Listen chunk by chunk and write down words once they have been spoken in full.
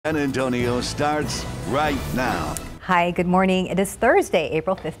San Antonio starts right now. Hi, good morning. It is Thursday,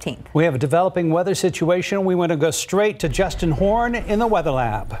 April 15th. We have a developing weather situation. We want to go straight to Justin Horn in the Weather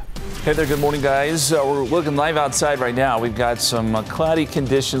Lab. Hey there, good morning, guys. We're looking live outside right now. We've got some cloudy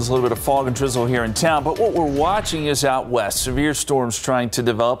conditions, a little bit of fog and drizzle here in town. But what we're watching is out west. Severe storms trying to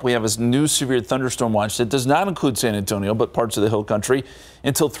develop. We have a new severe thunderstorm watch that does not include San Antonio, but parts of the hill country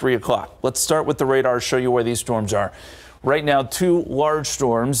until 3 o'clock. Let's start with the radar, show you where these storms are. Right now, two large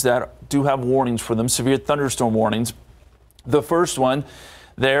storms that do have warnings for them, severe thunderstorm warnings. The first one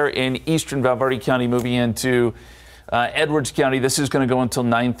there in eastern Valverde County, moving into Edwards County. This is going to go until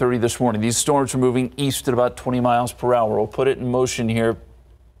 9:30 this morning. These storms are moving east at about 20 miles per hour. We'll put it in motion here,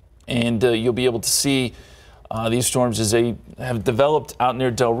 and you'll be able to see these storms as they have developed out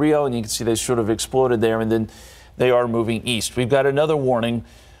near Del Rio, and you can see they sort of exploded there, and then they are moving east. We've got another warning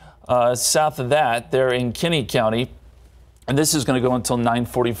south of that there in Kinney County. And this is going to go until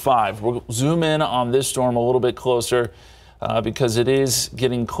 9:45. We'll zoom in on this storm a little bit closer because it is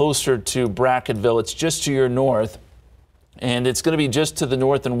getting closer to Brackettville. It's just to your north, and it's going to be just to the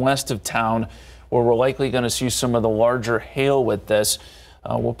north and west of town where we're likely going to see some of the larger hail with this.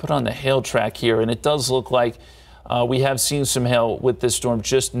 We'll put on the hail track here, and it does look like we have seen some hail with this storm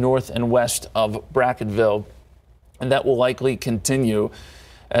just north and west of Brackettville, and that will likely continue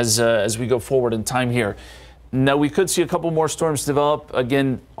as we go forward in time here. Now, we could see a couple more storms develop.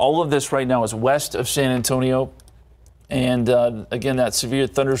 Again, all of this right now is west of San Antonio. And again, that severe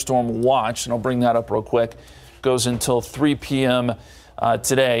thunderstorm watch, and I'll bring that up real quick, goes until 3 p.m.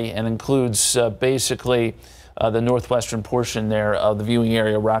 Today and includes basically the northwestern portion there of the viewing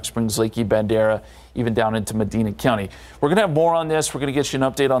area, Rock Springs, Lakey, Bandera, even down into Medina County. We're going to have more on this. We're going to get you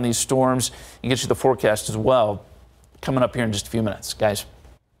an update on these storms and get you the forecast as well coming up here in just a few minutes, guys.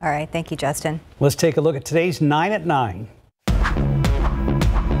 All right. Thank you, Justin. Let's take a look at today's 9 at 9.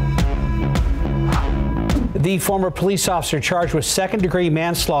 The former police officer charged with second-degree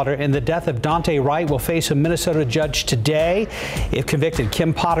manslaughter in the death of Dante Wright will face a Minnesota judge today. If convicted,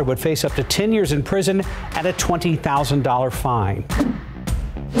 Kim Potter would face up to 10 years in prison and a $20,000 fine.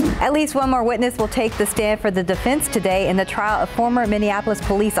 At least one more witness will take the stand for the defense today in the trial of former Minneapolis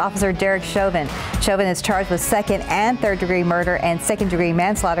police officer Derek Chauvin. Chauvin is charged with second and third-degree murder and second-degree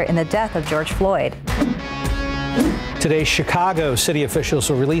manslaughter in the death of George Floyd. Today, Chicago city officials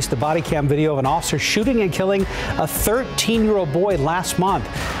will release the body cam video of an officer shooting and killing a 13-year-old boy last month.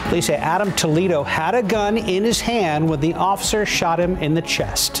 Police say Adam Toledo had a gun in his hand when the officer shot him in the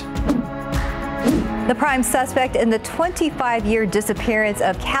chest. The prime suspect in the 25-year disappearance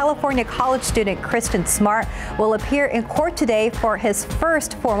of California college student Kristen Smart will appear in court today for his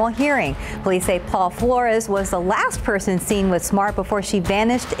first formal hearing. Police say Paul Flores was the last person seen with Smart before she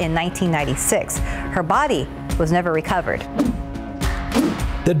vanished in 1996. Her body was never recovered.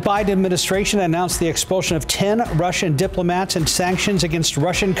 The Biden administration announced the expulsion of 10 Russian diplomats and sanctions against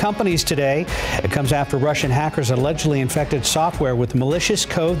Russian companies today. It comes after Russian hackers allegedly infected software with malicious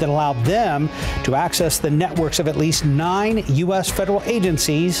code that allowed them to access the networks of at least 9 U.S. federal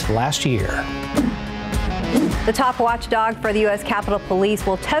agencies last year. The top watchdog for the U.S. Capitol Police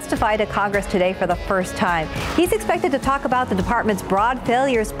will testify to Congress today for the first time. He's expected to talk about the department's broad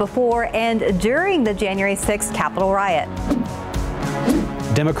failures before and during the January 6th Capitol riot.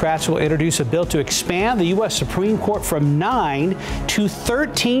 Democrats will introduce a bill to expand the U.S. Supreme Court from 9 to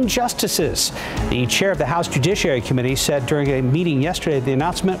 13 justices. The chair of the House Judiciary Committee said during a meeting yesterday the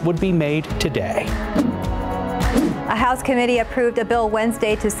announcement would be made today. A House committee approved a bill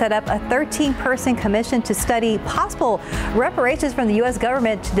Wednesday to set up a 13-person commission to study possible reparations from the U.S.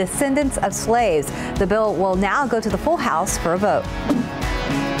 government to descendants of slaves. The bill will now go to the full House for a vote.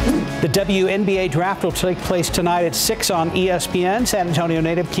 The WNBA draft will take place tonight at 6 on ESPN. San Antonio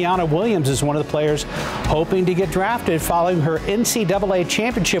native Kiana Williams is one of the players hoping to get drafted following her NCAA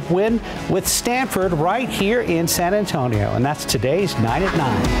championship win with Stanford right here in San Antonio. And that's today's 9 at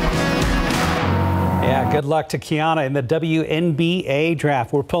 9. Yeah, good luck to Kiana in the WNBA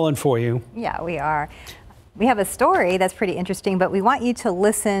draft. We're pulling for you. Yeah, we are. We have a story that's pretty interesting, but we want you to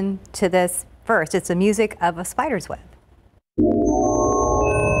listen to this first. It's the music of a spider's web.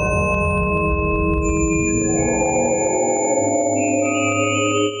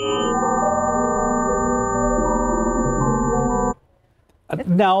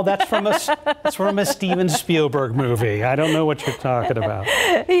 No, that's from a Steven Spielberg movie. I don't know what you're talking about.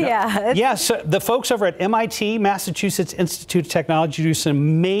 Yeah. Yes, the folks over at MIT, Massachusetts Institute of Technology, do some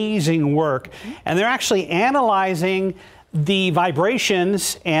amazing work, and they're actually analyzing the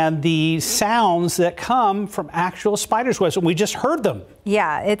vibrations and the sounds that come from actual spiders' webs. And we just heard them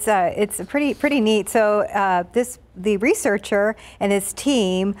Yeah, it's pretty neat. So the researcher and his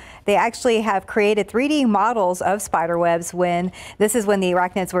team, they actually have created 3D models of spider webs when the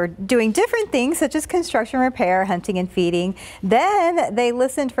arachnids were doing different things such as construction, repair, hunting, and feeding. Then they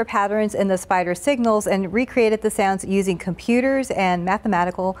listened for patterns in the spider signals and recreated the sounds using computers and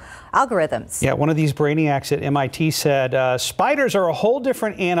mathematical algorithms. Yeah, one of these brainiacs at MIT said spiders are a whole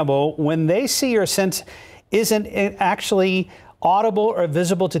different animal. When they see or sense isn't actually audible or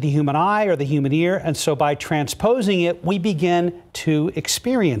visible to the human eye or the human ear, and so by transposing it, we begin to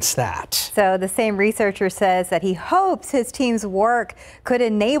experience that. So the same researcher says that he hopes his team's work could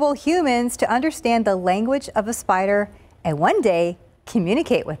enable humans to understand the language of a spider and one day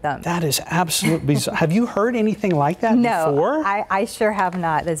communicate with them. That is absolutely bizarre. Have you heard anything like that before? No, I sure have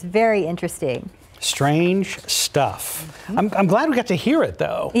not. That's very interesting. Strange stuff. I'm glad we got to hear it,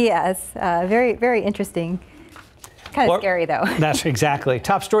 though. Yes, very, very interesting. Kind of scary, though. That's exactly.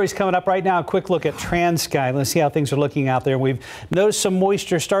 Top stories coming up right now. A quick look at TransSky. Let's see how things are looking out there. We've noticed some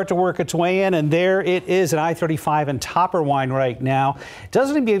moisture start to work its way in, and there it is at I-35 and Topperwine right now. It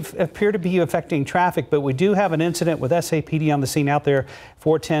doesn't appear to be affecting traffic, but we do have an incident with SAPD on the scene out there,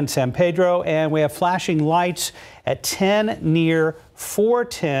 410 San Pedro, and we have flashing lights at 10 near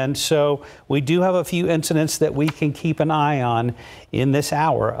 410. So we do have a few incidents that we can keep an eye on in this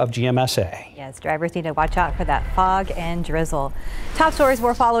hour of GMSA. Yes, drivers need to watch out for that fog and drizzle. Top stories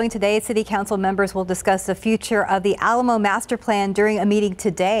we're following today. City Council members will discuss the future of the Alamo Master Plan during a meeting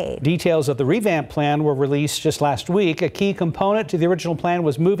today. Details of the revamp plan were released just last week. A key component to the original plan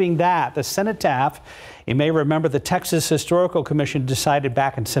was moving the cenotaph. You may remember the Texas Historical Commission decided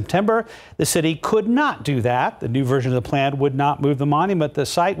back in September the city could not do that. The new version of the plan would not move the monument. The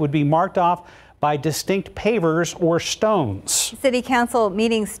site would be marked off by distinct pavers or stones. City Council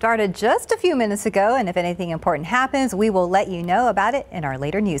meeting started just a few minutes ago, and if anything important happens, we will let you know about it in our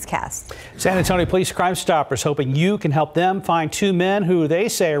later newscast. San Antonio Police Crime Stoppers hoping you can help them find two men who they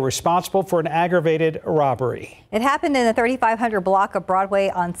say are responsible for an aggravated robbery. It happened in the 3500 block of Broadway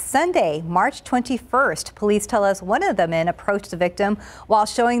on Sunday, March 21st. Police tell us one of the men approached the victim while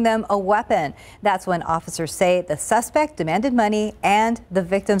showing them a weapon. That's when officers say the suspect demanded money and the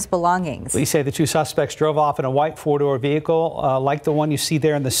victim's belongings. Police say the two suspects drove off in a white four-door vehicle like the one you see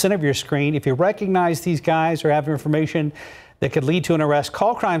there in the center of your screen. If you recognize these guys or have information that could lead to an arrest,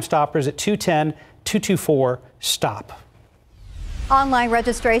 call Crime Stoppers at 210-224-STOP. Online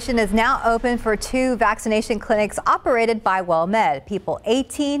registration is now open for 2 vaccination clinics operated by WellMed. People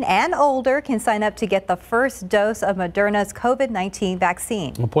 18 and older can sign up to get the first dose of Moderna's COVID-19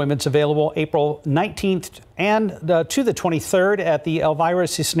 vaccine. Appointments available April 19th and to the 23rd at the Elvira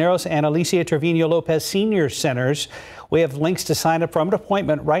Cisneros and Alicia Trevino Lopez Senior Centers. We have links to sign up for an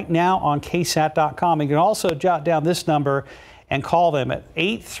appointment right now on KSAT.com. You can also jot down this number and call them at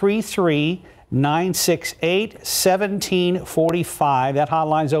 833-968-1745. That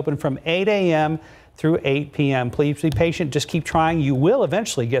hotline is open from 8 a.m. through 8 p.m. Please be patient. Just keep trying. You will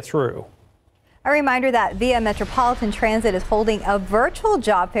eventually get through. A reminder that VIA Metropolitan Transit is holding a virtual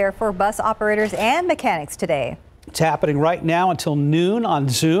job fair for bus operators and mechanics today. It's happening right now until noon on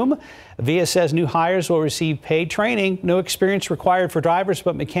Zoom. VIA says new hires will receive paid training. No experience required for drivers,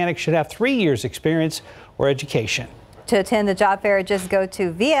 but mechanics should have 3 years experience or education. To attend the job fair, just go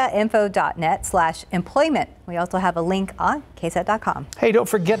to viainfo.net/employment. We also have a link on KSAT.com. Hey, don't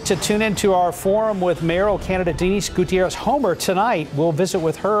forget to tune into our forum with mayoral candidate Denise Gutierrez Homer tonight. We'll visit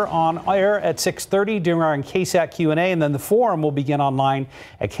with her on air at 6:30 during our KSAT Q&A, and then the forum will begin online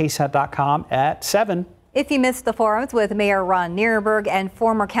at KSAT.com at 7. If you missed the forums with Mayor Ron Nierenberg and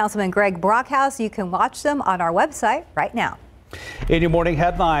former Councilman Greg Brockhouse, you can watch them on our website right now. In your morning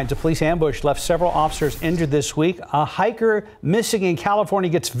headlines, a police ambush left several officers injured this week. A hiker missing in California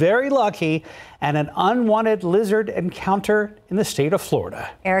gets very lucky, and an unwanted lizard encounter in the state of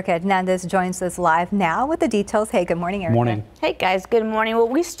Florida. Erica Hernandez joins us live now with the details. Hey, good morning, Erica. Morning. Hey guys, good morning. Well,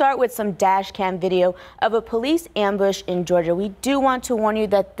 we start with some dash cam video of a police ambush in Georgia. We do want to warn you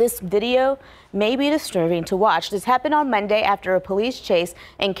that this video may be disturbing to watch. This happened on Monday after a police chase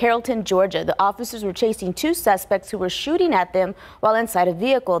in Carrollton, Georgia. The officers were chasing 2 suspects who were shooting at them while inside a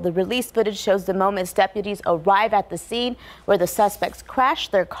vehicle. The released footage shows the moments deputies arrive at the scene where the suspects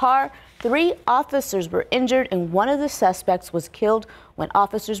crashed their car. 3 officers were injured and 1 of the suspects was killed when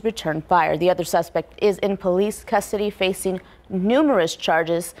officers returned fire. The other suspect is in police custody facing numerous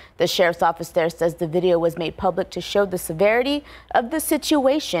charges. The sheriff's office there says the video was made public to show the severity of the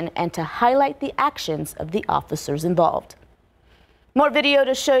situation and to highlight the actions of the officers involved. More video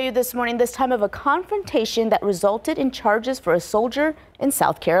to show you this morning, this time of a confrontation that resulted in charges for a soldier in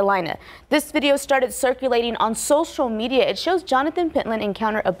South Carolina. This video started circulating on social media. It shows Jonathan Pentland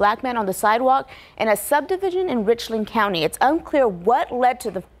encounter a black man on the sidewalk in a subdivision in Richland County. It's unclear what led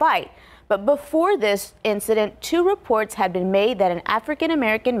to the fight. But before this incident, 2 reports had been made that an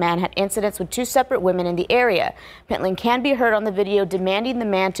African-American man had incidents with 2 separate women in the area. Pentland can be heard on the video demanding the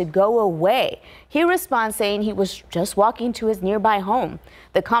man to go away. He responds saying he was just walking to his nearby home.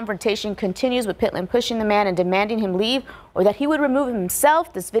 The confrontation continues with Pentland pushing the man and demanding him leave or that he would remove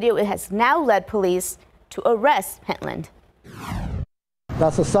himself. This video has now led police to arrest Pentland.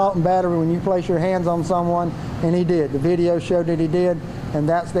 That's assault and battery when you place your hands on someone, and he did. The video showed that he did, and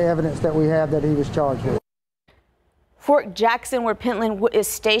that's the evidence that we have that he was charged with. Fort Jackson, where Pentland is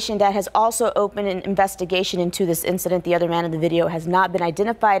stationed, that has also opened an investigation into this incident. The other man in the video has not been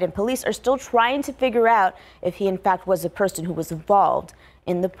identified, and police are still trying to figure out if he in fact was the person who was involved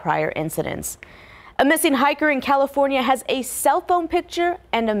in the prior incidents. A missing hiker in California has a cell phone picture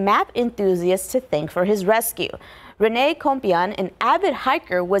and a map enthusiast to thank for his rescue. Rene Compian, an avid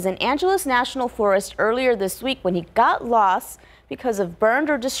hiker, was in Angeles National Forest earlier this week when he got lost because of burned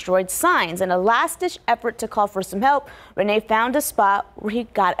or destroyed signs. In a last-ditch effort to call for some help, Rene found a spot where he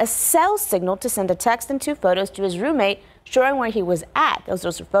got a cell signal to send a text and 2 photos to his roommate showing where he was at. Those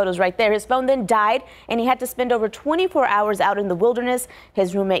are photos right there. His phone then died, and he had to spend over 24 hours out in the wilderness.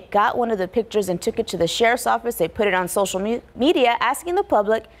 His roommate got one of the pictures and took it to the sheriff's office. They put it on social media, asking the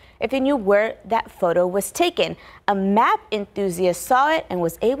public if they knew where that photo was taken. A map enthusiast saw it and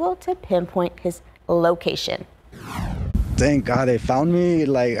was able to pinpoint his location. Thank God they found me.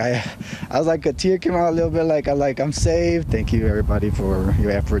 Like I was like, a tear came out a little bit. I'm saved. Thank you everybody for your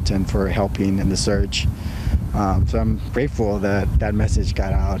efforts and for helping in the search. So I'm grateful that that message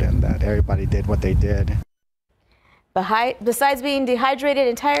got out and that everybody did what they did. Besides being dehydrated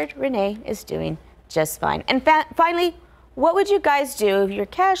and tired, Rene is doing just fine. And finally, what would you guys do if you're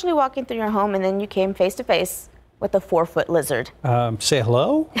casually walking through your home and then you came face to face with a 4-foot lizard? Say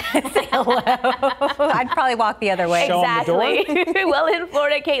hello? Say hello. I'd probably walk the other way. Exactly. Well, in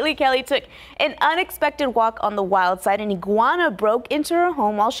Florida, Kaylee Kelly took an unexpected walk on the wild side. An iguana broke into her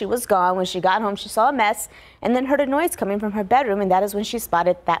home while she was gone. When she got home, she saw a mess and then heard a noise coming from her bedroom, and that is when she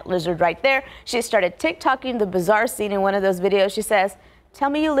spotted that lizard right there. She started TikToking the bizarre scene in one of those videos. She says, "Tell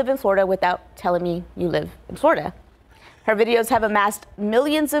me you live in Florida without telling me you live in Florida." Her videos have amassed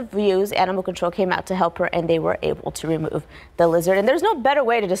millions of views. Animal Control came out to help her, and they were able to remove the lizard. And there's no better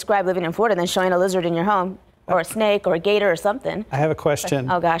way to describe living in Florida than showing a lizard in your home, or a snake, or a gator, or something. I have a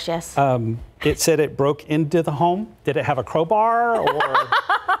question. Oh, gosh, yes. It said it broke into the home. Did it have a crowbar, or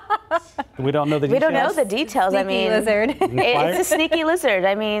we don't know the details? We don't know the details. Sneaky I mean, lizard. It's a sneaky lizard.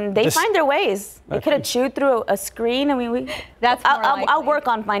 I mean, they find their ways. It could have chewed through a screen. I mean, I'll work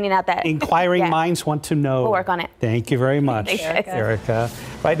on finding out that. Inquiring minds want to know. We'll work on it. Thank you very much, Thanks, Erica.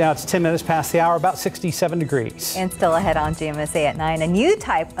 Right now it's 10 minutes past the hour, about 67 degrees. And still ahead on GMSA at 9, a new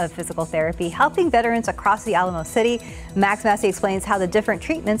type of physical therapy helping veterans across the Alamo City. Max Massey explains how the different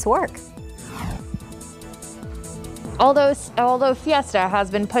treatments work. Although Fiesta has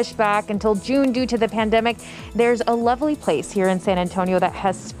been pushed back until June due to the pandemic, there's a lovely place here in San Antonio that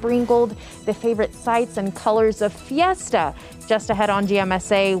has sprinkled the favorite sights and colors of Fiesta. Just ahead on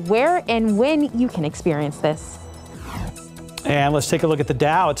GMSA, where and when you can experience this. And let's take a look at the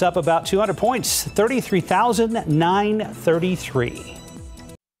Dow. It's up about 200 points, 33,933.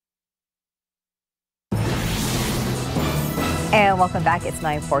 And welcome back. It's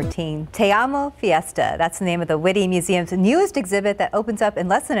 9:14. Te Amo Fiesta. That's the name of the Whitty Museum's newest exhibit that opens up in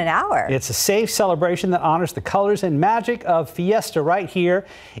less than an hour. It's a safe celebration that honors the colors and magic of Fiesta right here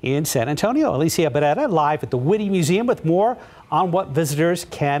in San Antonio. Alicia Beretta live at the Whitty Museum with more on what visitors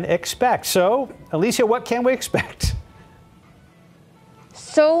can expect. So, Alicia, what can we expect?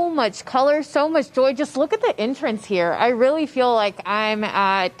 So much color, so much joy. Just look at the entrance here. I really feel like I'm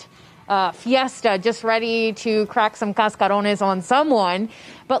at Fiesta, just ready to crack some cascarones on someone.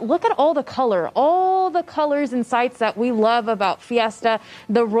 But look at all the color, all the colors and sights that we love about Fiesta,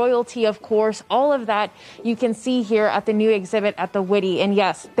 the royalty, of course, all of that you can see here at the new exhibit at the Whitty. And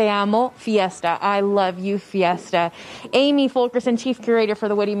yes, Te Amo Fiesta. I love you, Fiesta. Amy Fulkerson, Chief Curator for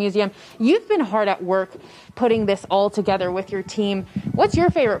the Whitty Museum. You've been hard at work putting this all together with your team. What's your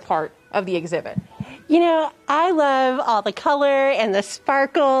favorite part of the exhibit? You know, I love all the color and the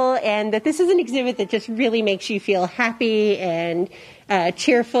sparkle, and that this is an exhibit that just really makes you feel happy and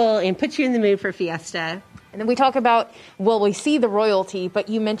cheerful and puts you in the mood for Fiesta. And then we talk about, well, we see the royalty, but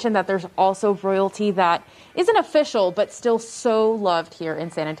you mentioned that there's also royalty that isn't official, but still so loved here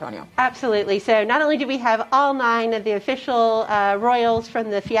in San Antonio. Absolutely. So not only do we have all 9 of the official royals from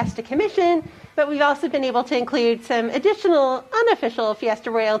the Fiesta Commission, but we've also been able to include some additional unofficial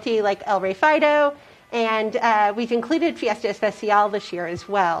Fiesta royalty like El Rey Fido, and we've included Fiesta Especial this year as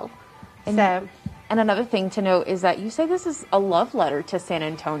well. And another thing to note is that you say this is a love letter to San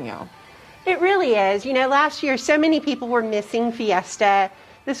Antonio. It really is. You know, last year so many people were missing Fiesta.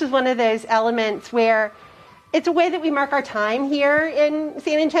 This was one of those elements where it's a way that we mark our time here in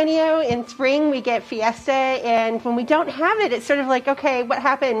San Antonio. In spring, we get Fiesta, and when we don't have it, it's sort of like, okay, what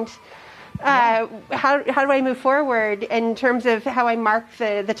happened? How do I move forward in terms of how I mark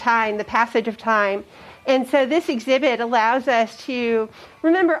the time, the passage of time? And so this exhibit allows us to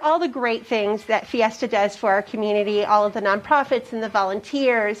remember all the great things that Fiesta does for our community, all of the nonprofits and the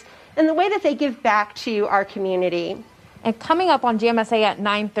volunteers, and the way that they give back to our community. And coming up on GMSA at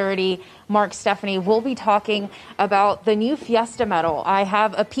 9:30, Mark, Stephanie, we'll be talking about the new Fiesta medal. I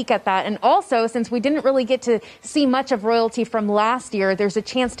have a peek at that. And also, since we didn't really get to see much of royalty from last year, there's a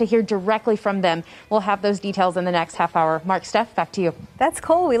chance to hear directly from them. We'll have those details in the next half hour. Mark, Steph, back to you. That's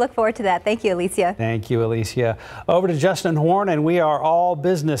cool. We look forward to that. Thank you, Alicia. Thank you, Alicia. Over to Justin Horn, and we are all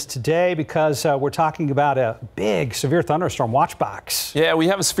business today because we're talking about a big severe thunderstorm watch box. Yeah, we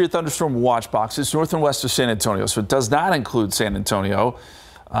have a severe thunderstorm watch box. It's north and west of San Antonio, so it does not include San Antonio.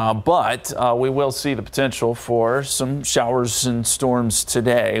 But we will see the potential for some showers and storms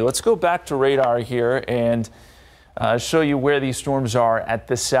today. Let's go back to radar here and show you where these storms are at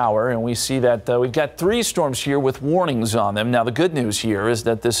this hour. And we see that we've got 3 storms here with warnings on them. Now, the good news here is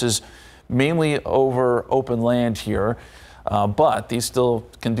that this is mainly over open land here, but these still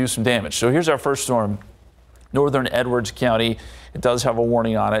can do some damage. So here's our first storm, northern Edwards County. It does have a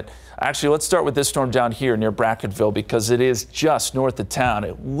warning on it. Actually, let's start with this storm down here near Brackettville because it is just north of town.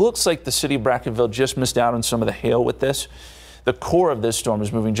 It looks like the city of Brackettville just missed out on some of the hail with this. The core of this storm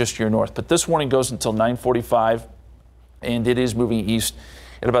is moving just to your north, but this warning goes until 9:45, and it is moving east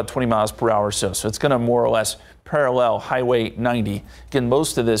at about 20 miles per hour or so. So it's going to more or less parallel Highway 90. Again,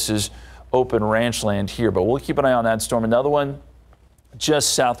 most of this is open ranch land here, but we'll keep an eye on that storm. Another one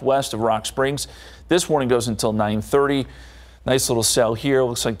just southwest of Rock Springs. This warning goes until 9:30. Nice little cell here.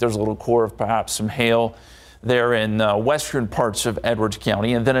 Looks like there's a little core of perhaps some hail there in western parts of Edwards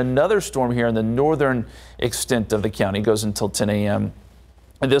County. And then another storm here in the northern extent of the county goes until 10 a.m.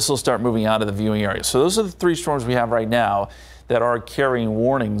 And this will start moving out of the viewing area. So those are the 3 storms we have right now that are carrying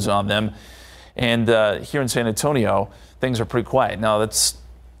warnings on them. And here in San Antonio, things are pretty quiet. Now, that's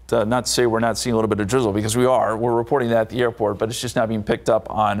not to say we're not seeing a little bit of drizzle, because we are. We're reporting that at the airport, but it's just not being picked up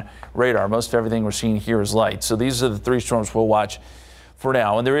on radar. Most of everything we're seeing here is light. So these are the 3 storms we'll watch for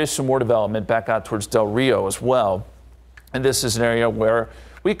now. And there is some more development back out towards Del Rio as well. And this is an area where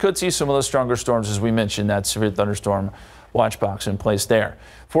we could see some of those stronger storms, as we mentioned, that severe thunderstorm watch box in place there.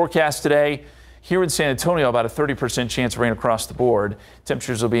 Forecast today. Here in San Antonio, about a 30% chance of rain across the board.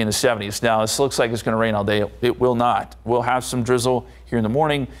 Temperatures will be in the 70s. Now, this looks like it's going to rain all day. It will not. We'll have some drizzle here in the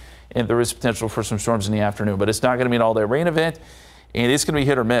morning, and there is potential for some storms in the afternoon. But it's not going to be an all-day rain event, and it's going to be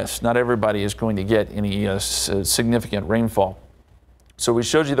hit or miss. Not everybody is going to get any significant rainfall. So we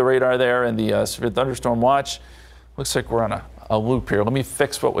showed you the radar there and the severe thunderstorm watch. Looks like we're on a loop here. Let me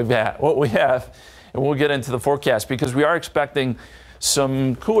fix what we have, and we'll get into the forecast, because we are expecting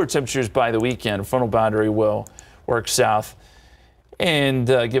some cooler temperatures by the weekend. Frontal boundary will work south and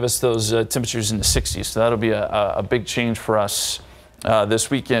give us those temperatures in the 60s. So that'll be a big change for us this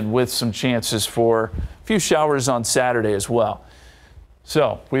weekend, with some chances for a few showers on Saturday as well.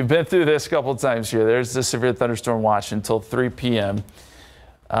 So we've been through this a couple of times here. There's the severe thunderstorm watch until 3 p.m.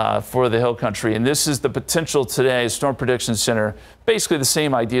 For the Hill Country. And this is the potential today. Storm Prediction Center, basically the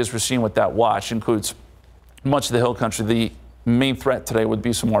same ideas we're seeing with that watch, includes much of the Hill Country. The main threat today would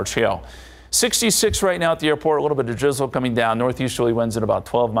be some March hail. 66 right now at the airport, a little bit of drizzle coming down. Northeasterly winds at about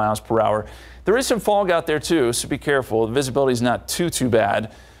 12 miles per hour. There is some fog out there too, so be careful. The visibility is not too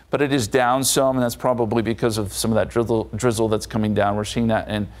bad, but it is down some, and that's probably because of some of that drizzle that's coming down. We're seeing that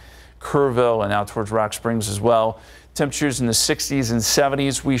in Kerrville and out towards Rock Springs as well. Temperatures in the 60s and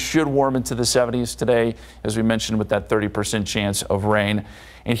 70s. We should warm into the 70s today, as we mentioned, with that 30% chance of rain.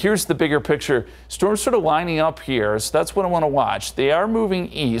 And here's the bigger picture. Storms sort of lining up here, so that's what I want to watch. They are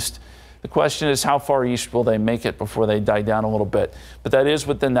moving east. The question is, how far east will they make it before they die down a little bit? But that is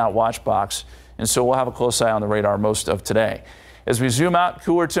within that watch box, and so we'll have a close eye on the radar most of today. As we zoom out,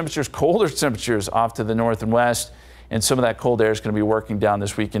 cooler temperatures, colder temperatures off to the north and west, and some of that cold air is going to be working down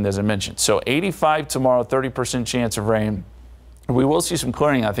this weekend, as I mentioned. So 85 tomorrow, 30% chance of rain. We will see some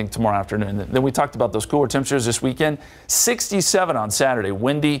clearing, I think, tomorrow afternoon. Then we talked about those cooler temperatures this weekend. 67 on Saturday,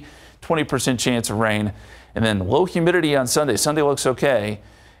 windy, 20% chance of rain. And then low humidity on Sunday. Sunday looks okay.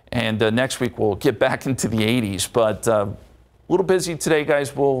 And next week we'll get back into the 80s. But a little busy today,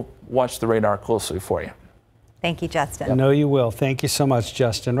 guys. We'll watch the radar closely for you. Thank you, Justin. I know you will. Thank you so much,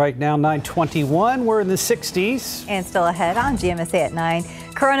 Justin. Right now, 9:21. We're in the 60s. And still ahead on GMSA at 9.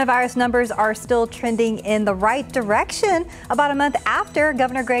 Coronavirus numbers are still trending in the right direction about a month after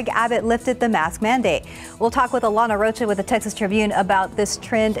Governor Greg Abbott lifted the mask mandate. We'll talk with Alana Rocha with the Texas Tribune about this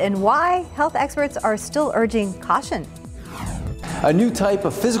trend and why health experts are still urging caution. A new type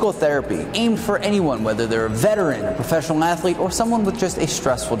of physical therapy aimed for anyone, whether they're a veteran, a professional athlete, or someone with just a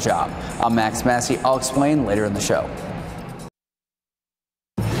stressful job. I'm Max Massey. I'll explain later in the show.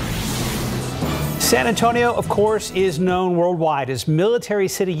 San Antonio, of course, is known worldwide as Military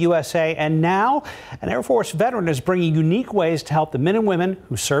City USA, and now an Air Force veteran is bringing unique ways to help the men and women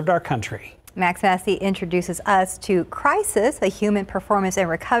who served our country. Max Massey introduces us to Crisis, a human performance and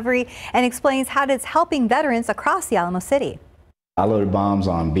recovery, and explains how it's helping veterans across the Alamo City. I loaded bombs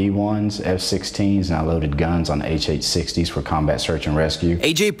on B-1s, F-16s, and I loaded guns on HH-60s for combat search and rescue.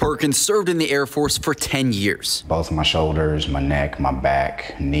 A.J. Perkins served in the Air Force for 10 years. Both my shoulders, my neck, my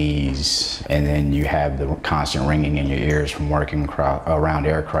back, knees, and then you have the constant ringing in your ears from working around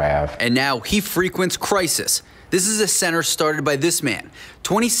aircraft. And now he frequents Crisis. This is a center started by this man,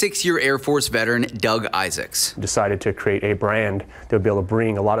 26-year Air Force veteran Doug Isaacs. Decided to create a brand that would be able to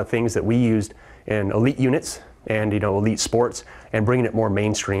bring a lot of things that we used in elite units and elite sports and bringing it more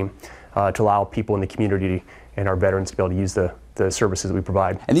mainstream to allow people in the community and our veterans to be able to use the services that we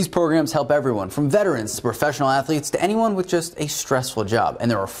provide. And these programs help everyone from veterans to professional athletes to anyone with just a stressful job.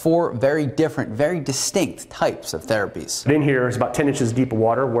 And there are 4 very different, very distinct types of therapies. In here is about 10 inches deep of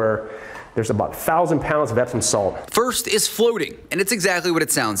water where there's about 1,000 pounds of Epsom salt. First is floating, and it's exactly what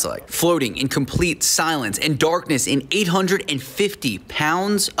it sounds like. Floating in complete silence and darkness in 850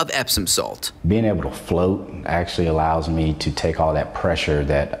 pounds of Epsom salt. Being able to float actually allows me to take all that pressure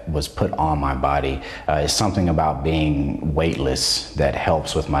that was put on my body. It's something about being weightless that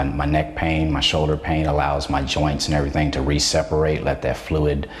helps with my neck pain, my shoulder pain, allows my joints and everything to reseparate, let that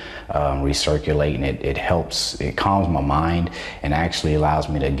fluid recirculate, and it helps, it calms my mind and actually allows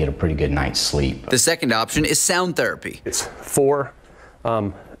me to get a pretty good night's sleep. The second option is sound therapy. It's 4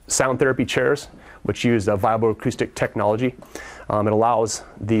 sound therapy chairs which use vibroacoustic technology. It allows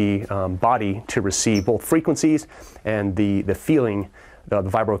the body to receive both frequencies and the feeling, the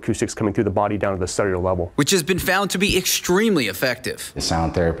vibroacoustics coming through the body down to the cellular level. Which has been found to be extremely effective. The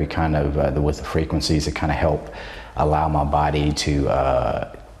sound therapy kind of, with the frequencies, it kind of help allow my body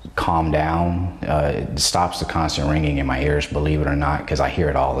to calm down. It stops the constant ringing in my ears, believe it or not, because I hear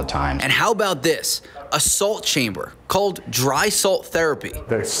it all the time. And how about this? A salt chamber called dry salt therapy.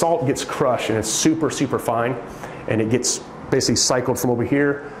 The salt gets crushed and it's super, super fine, and it gets basically cycled from over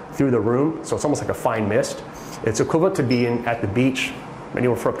here through the room, so it's almost like a fine mist. It's equivalent to being at the beach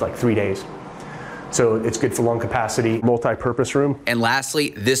anywhere for up to like 3 days. So it's good for lung capacity, multi-purpose room. And lastly,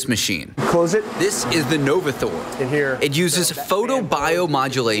 this machine. Close it. This is the Novathor. In here. It uses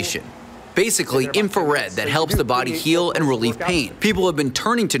photobiomodulation, basically infrared, that helps the body heal and relieve pain. People have been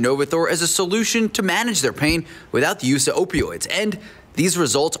turning to Novathor as a solution to manage their pain without the use of opioids, and these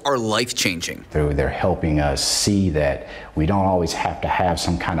results are life-changing. They're helping us see that we don't always have to have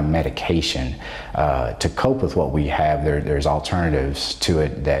some kind of medication to cope with what we have. There's alternatives to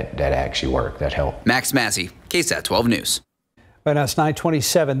it that actually work, that help. Max Massey, KSAT 12 News. Right now it's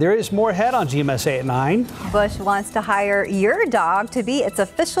 9:27. There is more ahead on GMSA at 9. Bush wants to hire your dog to be its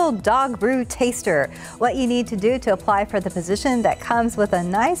official dog brew taster. What you need to do to apply for the position that comes with a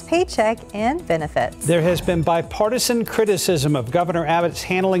nice paycheck and benefits. There has been bipartisan criticism of Governor Abbott's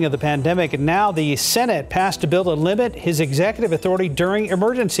handling of the pandemic, and now the Senate passed a bill to limit his executive authority during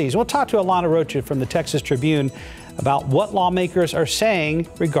emergencies. We'll talk to Alana Rocha from the Texas Tribune about what lawmakers are saying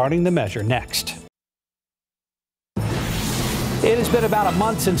regarding the measure next. It has been about a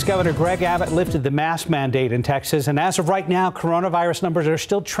month since Governor Greg Abbott lifted the mask mandate in Texas, and as of right now, coronavirus numbers are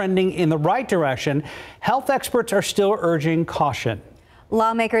still trending in the right direction. Health experts are still urging caution.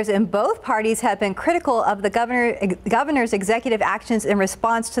 Lawmakers in both parties have been critical of the governor's executive actions in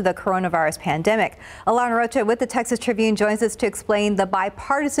response to the coronavirus pandemic. Alana Rocha with the Texas Tribune joins us to explain the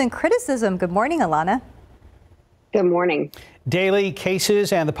bipartisan criticism. Good morning, Alana. Good morning. Daily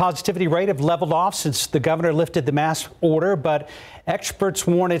cases and the positivity rate have leveled off since the governor lifted the mask order, but experts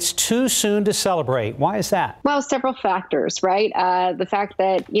warn it's too soon to celebrate. Why is that? Well, several factors, right? The fact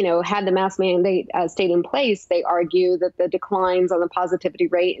that, had the mask mandate stayed in place, they argue that the declines on the positivity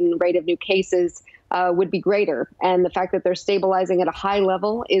rate and rate of new cases would be greater. And the fact that they're stabilizing at a high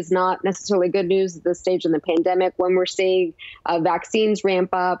level is not necessarily good news at this stage in the pandemic when we're seeing vaccines ramp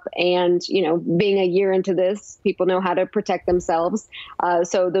up and, being a year into this, people know how to protect themselves.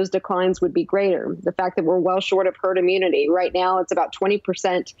 So those declines would be greater. The fact that we're well short of herd immunity. Right now, it's about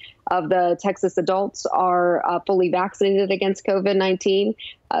 20% of the Texas adults are fully vaccinated against COVID-19.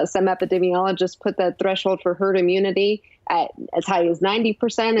 Some epidemiologists put the threshold for herd immunity at as high as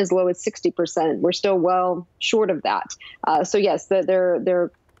 90%, as low as 60%. We're still well short of that. So yes,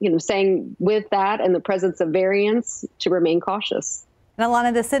 they're saying with that and the presence of variants to remain cautious. And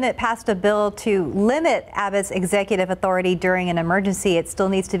Alana, the Senate passed a bill to limit Abbott's executive authority during an emergency. It still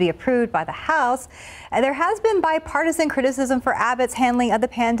needs to be approved by the House. There has been bipartisan criticism for Abbott's handling of the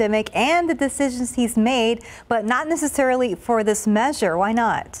pandemic and the decisions he's made, but not necessarily for this measure. Why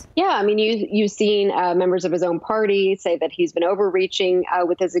not? Yeah, I mean, you've seen members of his own party say that he's been overreaching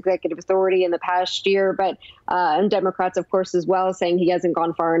with his executive authority in the past year, but and Democrats, of course, as well, saying he hasn't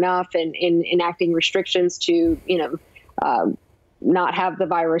gone far enough in enacting restrictions to, not have the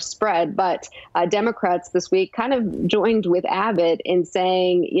virus spread. But Democrats this week kind of joined with Abbott in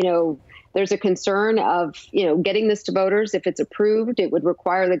saying, there's a concern of, getting this to voters. If it's approved, it would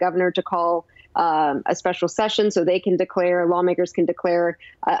require the governor to call a special session so lawmakers can declare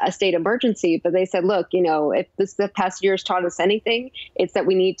a state emergency. But they said, look, if the past year has taught us anything, it's that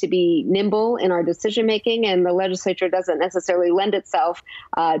we need to be nimble in our decision making, and the legislature doesn't necessarily lend itself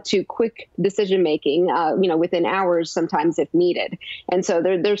to quick decision making, within hours, sometimes if needed. And so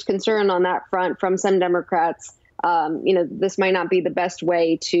there's concern on that front from some Democrats. This might not be the best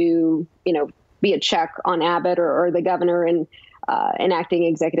way to, be a check on Abbott or the governor and enacting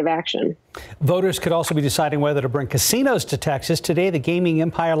executive action. Voters could also be deciding whether to bring casinos to Texas. Today, the gaming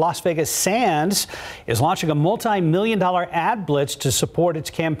empire Las Vegas Sands is launching a multi-million-dollar ad blitz to support its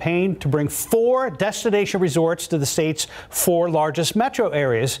campaign to bring 4 destination resorts to the state's 4 largest metro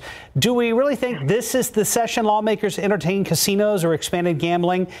areas. Do we really think this is the session lawmakers entertain casinos or expanded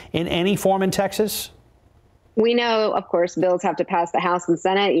gambling in any form in Texas? We know, of course, bills have to pass the House and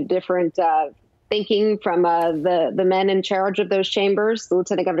Senate. Different thinking from the men in charge of those chambers. The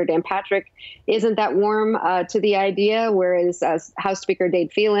Lieutenant Governor Dan Patrick isn't that warm to the idea, whereas House Speaker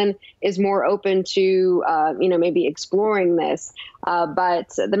Dade Phelan is more open to, maybe exploring this.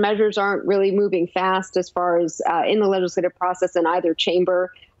 But the measures aren't really moving fast as far as in the legislative process in either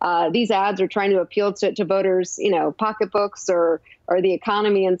chamber. These ads are trying to appeal to voters, pocketbooks or the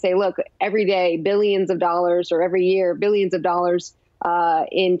economy, and say, look, every day billions of dollars, or every year billions of dollars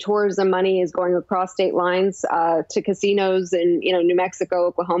in tourism money is going across state lines to casinos in New Mexico,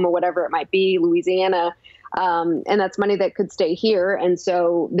 Oklahoma, whatever it might be, Louisiana. And that's money that could stay here. And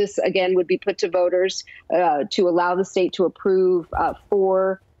so this, again, would be put to voters to allow the state to approve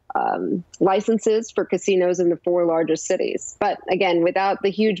 4 licenses for casinos in the 4 largest cities. But again, without the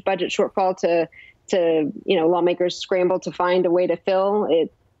huge budget shortfall to lawmakers scramble to find a way to fill,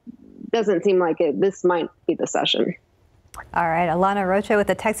 it doesn't seem like this might be the session. All right, Alana Rocha with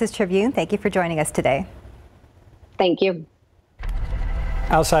the Texas Tribune. Thank you for joining us today. Thank you.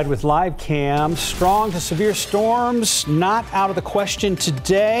 Outside with live cam, strong to severe storms not out of the question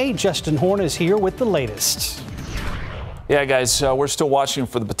today. Justin Horn is here with the latest. Yeah, guys, we're still watching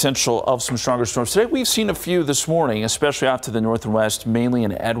for the potential of some stronger storms. Today, we've seen a few this morning, especially out to the north and west, mainly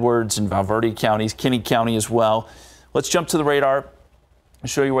in Edwards and Valverde counties, Kinney County as well. Let's jump to the radar and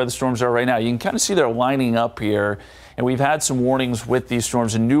show you where the storms are right now. You can kind of see they're lining up here, and we've had some warnings with these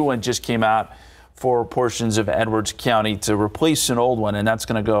storms. A new one just came out for portions of Edwards County to replace an old one, and that's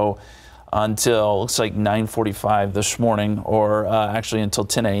going to go until, looks like 9:45 this morning, or actually until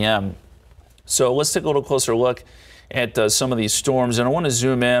 10 a.m. So let's take a little closer look at some of these storms, and I want to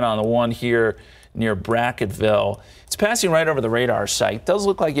zoom in on the one here near Bracketville. It's passing right over the radar site. Does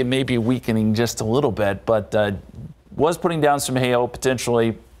look like it may be weakening just a little bit, but was putting down some hail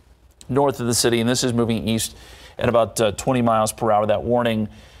potentially north of the city, and this is moving east at about 20 miles per hour. That warning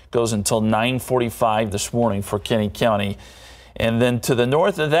goes until 9:45 this morning for Kinney County. And then to the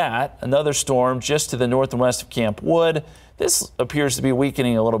north of that, another storm just to the north and west of Camp Wood. This appears to be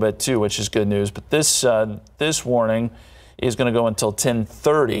weakening a little bit too, which is good news. But this warning is going to go until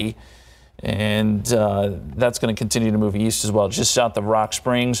 10:30, and that's going to continue to move east as well, just south of Rock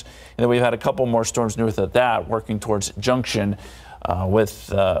Springs. And then we've had a couple more storms north of that, working towards Junction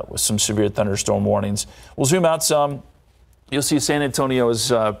with some severe thunderstorm warnings. We'll zoom out some. You'll see San Antonio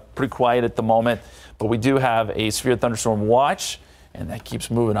is pretty quiet at the moment, but we do have a severe thunderstorm watch, and that keeps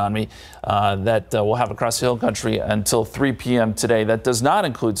moving on me, that we'll have across the hill country until 3 p.m. today. That does not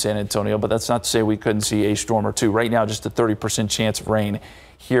include San Antonio, but that's not to say we couldn't see a storm or two. Right now, just a 30% chance of rain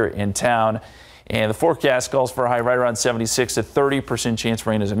here in town. And the forecast calls for a high right around 76 to 30% chance of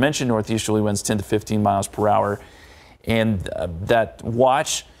rain. As I mentioned, northeasterly winds 10 to 15 miles per hour. And that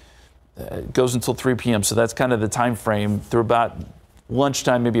watch goes until 3 p.m. So that's kind of the time frame through about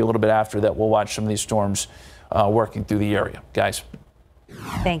lunchtime, maybe a little bit after that. We'll watch some of these storms working through the area. Guys.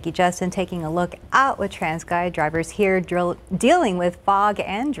 Thank you, Justin. Taking a look out with TransGuide. Drivers here dealing with fog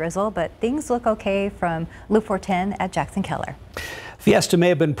and drizzle, but things look okay from Loop 410 at Jackson Keller. Fiesta may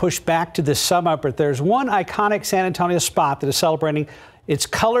have been pushed back to this summer, but there's one iconic San Antonio spot that is celebrating its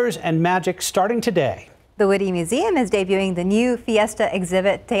colors and magic starting today. The Whitty Museum is debuting the new Fiesta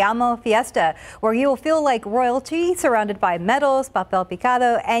exhibit, Te Amo Fiesta, where you will feel like royalty surrounded by medals, papel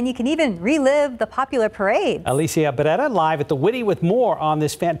picado, and you can even relive the popular parades. Alicia Beretta live at the Whitty with more on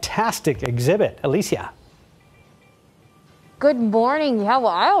this fantastic exhibit. Alicia. Good morning. Yeah, well,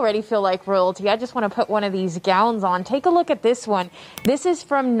 I already feel like royalty. I just want to put one of these gowns on. Take a look at this one. This is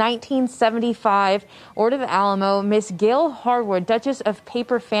from 1975, Or to the Alamo, Miss Gail Harwood, Duchess of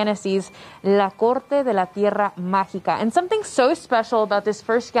Paper Fantasies, La Corte de la Tierra Mágica. And something so special about this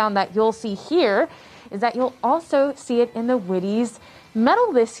first gown that you'll see here is that you'll also see it in the Whitty's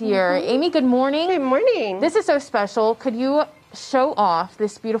medal this year. Amy, good morning. Good morning. This is so special. Could you show off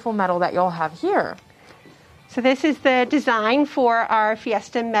this beautiful medal that you'll have here? So this is the design for our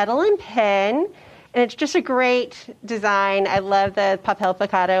Fiesta medal and pin, and it's just a great design. I love the papel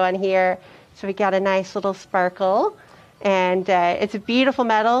picado on here. So we got a nice little sparkle, and it's a beautiful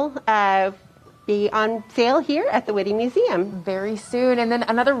medal. Be on sale here at the Whitty Museum very soon. And then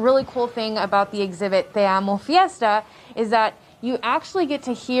another really cool thing about the exhibit Te Amo Fiesta is that you actually get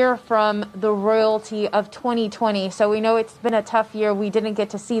to hear from the royalty of 2020. So we know it's been a tough year. We didn't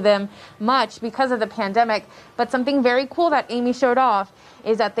get to see them much because of the pandemic. But something very cool that Amy showed off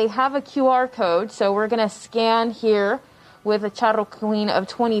is that they have a QR code. So we're going to scan here with a Charro Queen of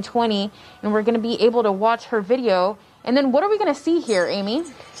 2020, and we're going to be able to watch her video. And then what are we going to see here, Amy?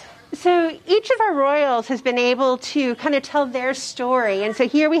 So each of our royals has been able to kind of tell their story. And so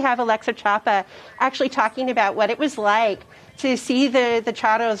here we have Alexa Chapa actually talking about what it was like to see the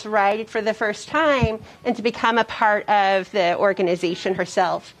Charros ride for the first time and to become a part of the organization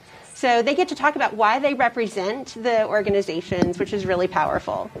herself. So they get to talk about why they represent the organizations, which is really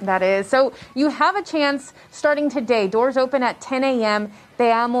powerful. That is. So you have a chance starting today. Doors open at 10 a.m. Te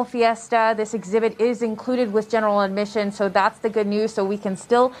Amo Fiesta. This exhibit is included with general admission, so that's the good news. So we can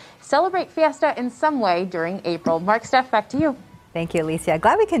still celebrate Fiesta in some way during April. Mark, Steph, back to you. Thank you, Alicia.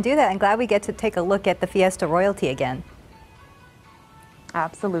 Glad we can do that, and glad we get to take a look at the Fiesta royalty again.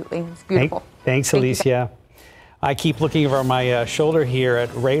 Absolutely. It's beautiful. Thanks, Alicia. I keep looking over my shoulder here at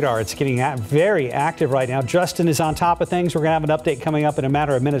radar. It's getting very active right now. Justin is on top of things. We're going to have an update coming up in a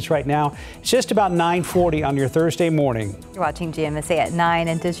matter of minutes right now. It's just about 9:40 on your Thursday morning. You're watching GMSA at 9.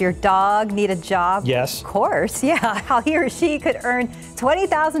 And does your dog need a job? Yes. Of course. Yeah. How he or she could earn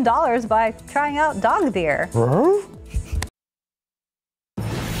 $20,000 by trying out dog beer.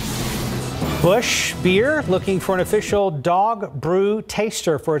 Busch Beer looking for an official dog brew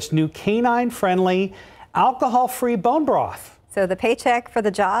taster for its new canine-friendly, alcohol-free bone broth. So the paycheck for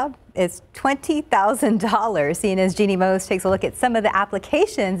the job is $20,000. Seeing as Jeannie Mose takes a look at some of the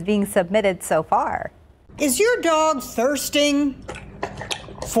applications being submitted so far. Is your dog thirsting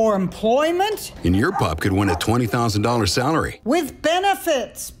for employment? And your pup could win a $20,000 salary. With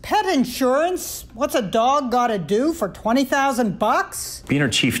benefits, pet insurance. What's a dog got to do for $20,000? Being our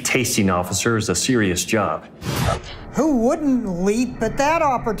chief tasting officer is a serious job. Who wouldn't leap at that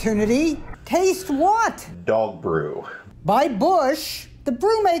opportunity? Taste what? Dog brew. By Busch. The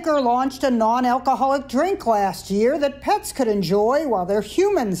brewmaker launched a non-alcoholic drink last year that pets could enjoy while their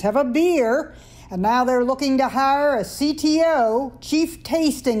humans have a beer. And now they're looking to hire a CTO, Chief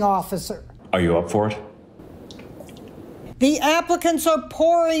Tasting Officer. Are you up for it? The applicants are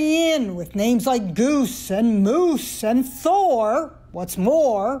pouring in with names like Goose and Moose and Thor. What's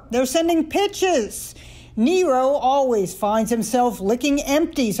more, they're sending pitches. Nero always finds himself licking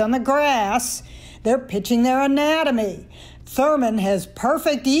empties on the grass. They're pitching their anatomy. Thurman has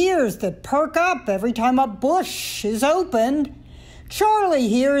perfect ears that perk up every time a bush is opened. Charlie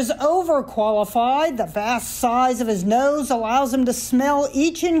here is overqualified. The vast size of his nose allows him to smell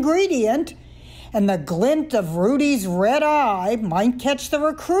each ingredient, and the glint of Rudy's red eye might catch the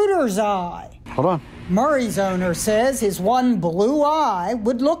recruiter's eye. Hold on. Murray's owner says his one blue eye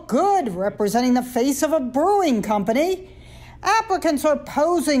would look good representing the face of a brewing company. Applicants are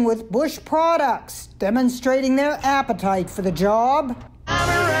posing with Busch products, demonstrating their appetite for the job.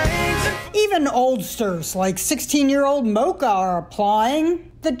 Even oldsters like 16-year-old Mocha are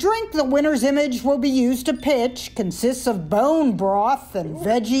applying. The drink the winner's image will be used to pitch consists of bone broth and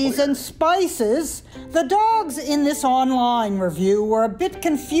veggies and spices. The dogs in this online review were a bit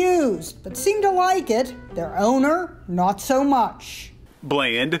confused, but seemed to like it. Their owner, not so much.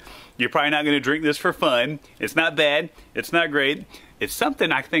 Bland. You're probably not going to drink this for fun. It's not bad. It's not great. It's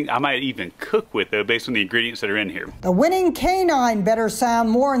something I think I might even cook with, though, based on the ingredients that are in here. The winning canine better sound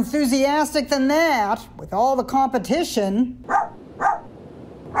more enthusiastic than that. With all the competition,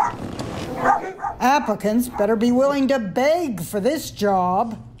 applicants better be willing to beg for this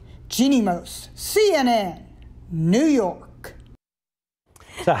job. Jeannie Most, CNN, New York.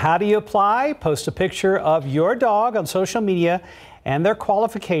 So how do you apply? Post a picture of your dog on social media and their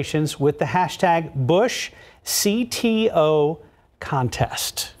qualifications with the hashtag BushCTO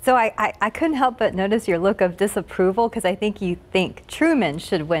contest. So I couldn't help but notice your look of disapproval because I think you think Truman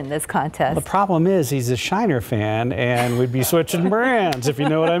should win this contest. The problem is he's a Shiner fan and we'd be switching brands, if you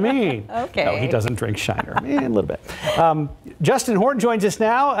know what I mean. Okay. No, he doesn't drink Shiner. A little bit. Justin Horton joins us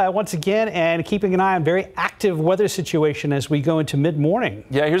now once again and keeping an eye on very active weather situation as we go into mid-morning.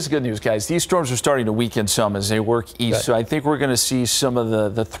 Yeah, here's the good news, guys. These storms are starting to weaken some as they work east. Good. So I think we're going to see some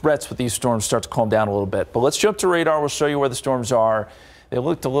of the threats with these storms start to calm down a little bit. But let's jump to radar. We'll show you where the storms are. They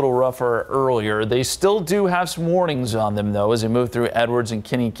looked a little rougher earlier. They still do have some warnings on them, though, as they move through Edwards and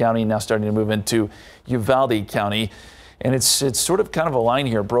Kinney County, now starting to move into Uvalde County. And it's sort of kind of a line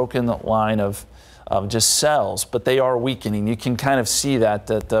here, broken line of just cells, but they are weakening. You can kind of see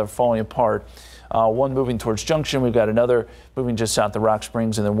that falling apart. One moving towards Junction. We've got another moving just south of Rock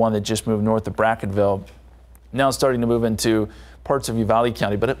Springs, and then one that just moved north of Brackettville. Now starting to move into parts of Uvalde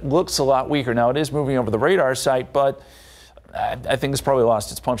County, but it looks a lot weaker. Now it is moving over the radar site, but I think it's probably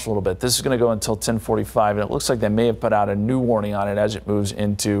lost its punch a little bit. This is going to go until 10:45, and it looks like they may have put out a new warning on it as it moves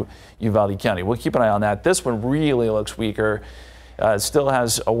into Uvalde County. We'll keep an eye on that. This one really looks weaker. It still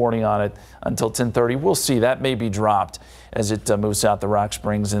has a warning on it until 10:30. We'll see. That may be dropped as it moves south to Rock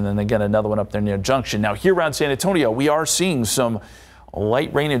Springs, and then again another one up there near Junction. Now here around San Antonio, we are seeing some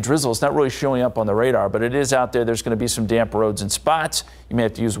light rain and drizzle. It's not really showing up on the radar, but it is out there. There's going to be some damp roads and spots. You may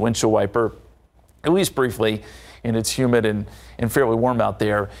have to use a windshield wiper, at least briefly. And it's humid and fairly warm out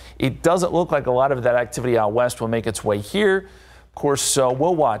there. It doesn't look like a lot of that activity out west will make its way here. Of course,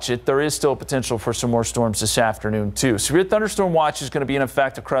 we'll watch it. There is still potential for some more storms this afternoon, too. Severe thunderstorm watch is going to be in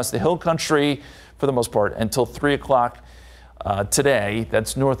effect across the hill country for the most part until 3 o'clock today.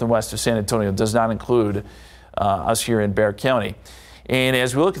 That's north and west of San Antonio. It does not include us here in Bexar County. And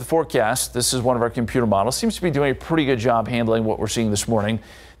as we look at the forecast, this is one of our computer models. Seems to be doing a pretty good job handling what we're seeing this morning.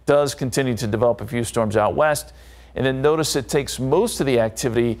 Does continue to develop a few storms out west. And then notice it takes most of the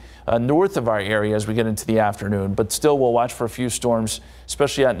activity north of our area as we get into the afternoon. But still, we'll watch for a few storms,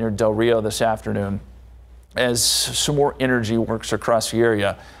 especially out near Del Rio this afternoon, as some more energy works across the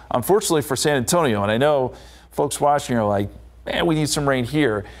area. Unfortunately for San Antonio, and I know folks watching are like, man, we need some rain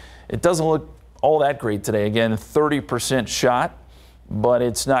here. It doesn't look all that great today. Again, 30% shot, but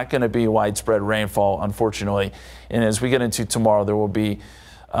it's not going to be widespread rainfall, unfortunately. And as we get into tomorrow, there will be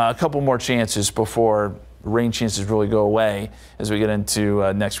a couple more chances before rain chances really go away as we get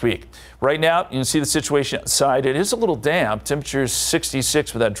into next week. Right now, you can see the situation outside. It is a little damp. Temperatures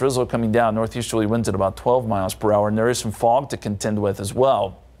 66 with that drizzle coming down. Northeasterly winds at about 12 miles per hour, and there is some fog to contend with as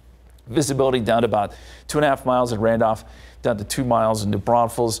well. Visibility down to about 2.5 miles at Randolph, down to 2 miles in New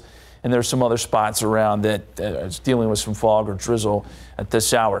Braunfels, and there's some other spots around that is dealing with some fog or drizzle at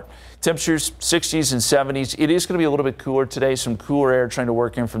this hour. Temperatures 60s and 70s. It is going to be a little bit cooler today. Some cooler air trying to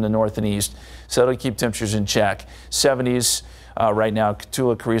work in from the north and east, so that'll keep temperatures in check. 70s right now,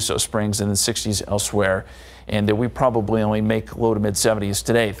 Cotulla, Carrizo Springs, and then 60s elsewhere. And we probably only make low to mid 70s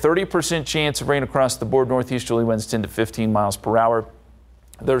today. 30% chance of rain across the board. Northeasterly winds 10 to 15 miles per hour.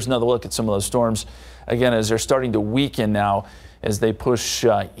 There's another look at some of those storms. Again, as they're starting to weaken now as they push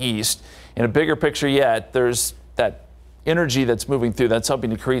east. In a bigger picture yet, there's that energy that's moving through that's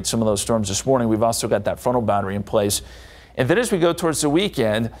helping to create some of those storms this morning. We've also got that frontal boundary in place. And then as we go towards the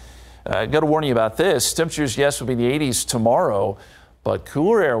weekend, I've got to warn you about this. Temperatures, yes, will be in the 80s tomorrow, but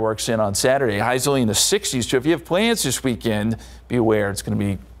cooler air works in on Saturday. Highs only in the 60s. So if you have plans this weekend, be aware it's going to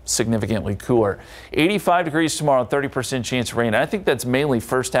be significantly cooler. 85 degrees tomorrow, 30% chance of rain. I think that's mainly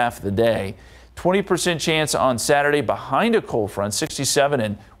first half of the day. 20% chance on Saturday behind a cold front, 67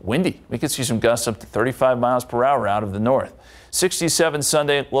 and windy. We could see some gusts up to 35 miles per hour out of the north. 67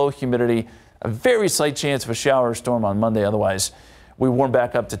 Sunday, low humidity, a very slight chance of a shower or storm on Monday. Otherwise, we warm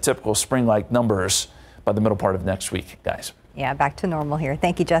back up to typical spring-like numbers by the middle part of next week, guys. Yeah, back to normal here.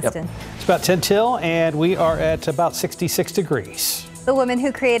 Thank you, Justin. Yep. It's about 10 till, and we are at about 66 degrees. The woman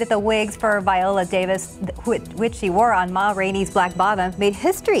who created the wigs for Viola Davis, which she wore on Ma Rainey's Black Bottom, made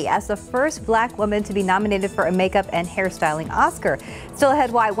history as the first black woman to be nominated for a makeup and hairstyling Oscar. Still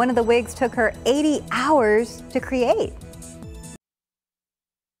ahead why one of the wigs took her 80 hours to create.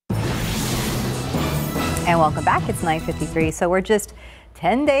 And welcome back. It's 9:53. So we're just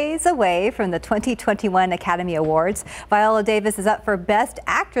 10 days away from the 2021 Academy Awards. Viola Davis is up for Best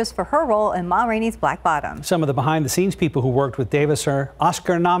Actress for her role in Ma Rainey's Black Bottom. Some of the behind-the-scenes people who worked with Davis are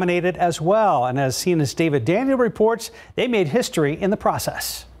Oscar nominated as well. And as seen as David Daniel reports, they made history in the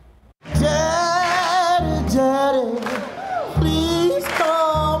process. Daddy, Daddy, please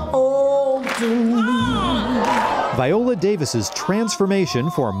come home to me. Viola Davis's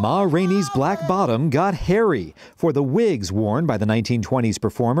transformation for Ma Rainey's Black Bottom got hairy. For the wigs worn by the 1920s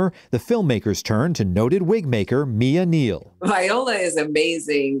performer, the filmmakers turned to noted wig maker Mia Neal. Viola is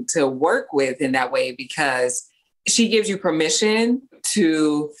amazing to work with in that way because she gives you permission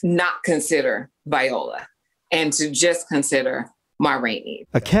to not consider Viola and to just consider Ma Rainey.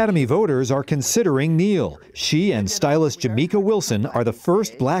 Academy voters are considering Neal. She and stylist Jamaica Wilson are the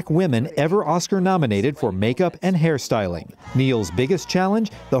first black women ever Oscar nominated for makeup and hairstyling. Neal's biggest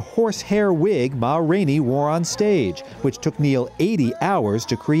challenge, the horsehair wig Ma Rainey wore on stage, which took Neal 80 hours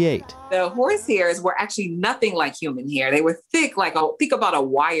to create. The horse hairs were actually nothing like human hair. They were thick, like think about a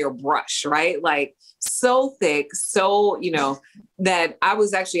wire brush, right? Like so thick, so, that I was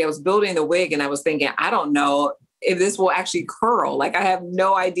building the wig and I was thinking, I don't know if this will actually curl. Like, I have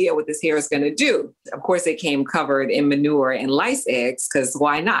no idea what this hair is going to do. Of course, it came covered in manure and lice eggs, because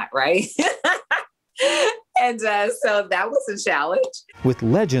why not, right? And so that was a challenge. With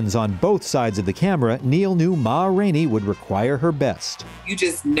legends on both sides of the camera, Neal knew Ma Rainey would require her best. You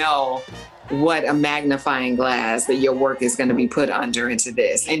just know what a magnifying glass that your work is going to be put under into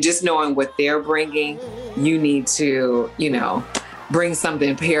this. And just knowing what they're bringing, you need to, bring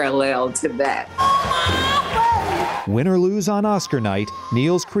something parallel to that. Win or lose on Oscar night,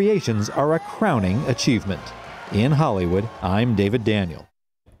 Neal's creations are a crowning achievement. In Hollywood, I'm David Daniel.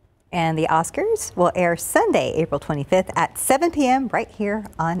 And the Oscars will air Sunday, April 25th at 7 p.m. right here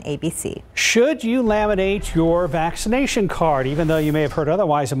on ABC. Should you laminate your vaccination card? Even though you may have heard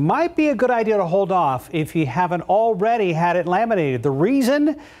otherwise, it might be a good idea to hold off if you haven't already had it laminated. The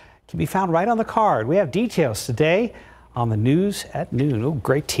reason can be found right on the card. We have details today on the news at noon. Oh,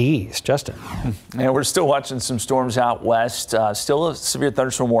 great tease, Justin. And we're still watching some storms out west. Still a severe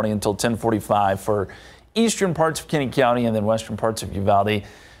thunderstorm warning until 10:45 for eastern parts of Kenny County and then western parts of Uvalde.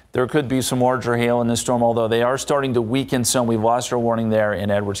 There could be some larger hail in this storm, although they are starting to weaken some. We've lost our warning there in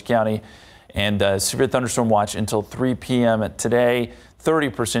Edwards County. And severe thunderstorm watch until 3 p.m. today.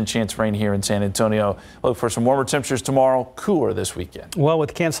 30% chance of rain here in San Antonio. Look for some warmer temperatures tomorrow, cooler this weekend. Well, with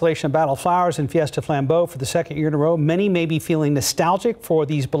the cancellation of Battle of Flowers and Fiesta Flambeau for the second year in a row, many may be feeling nostalgic for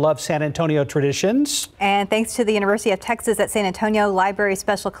these beloved San Antonio traditions. And thanks to the University of Texas at San Antonio Library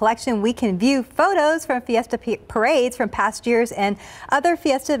Special Collection, we can view photos from Fiesta parades from past years and other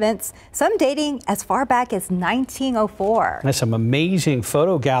Fiesta events, some dating as far back as 1904. There's some amazing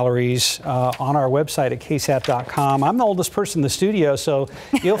photo galleries on our website at KSAT.com. I'm the oldest person in the studio, so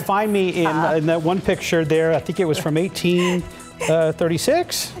you'll find me in that one picture there. I think it was from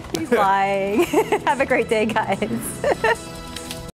 1836. He's lying. Have a great day, guys.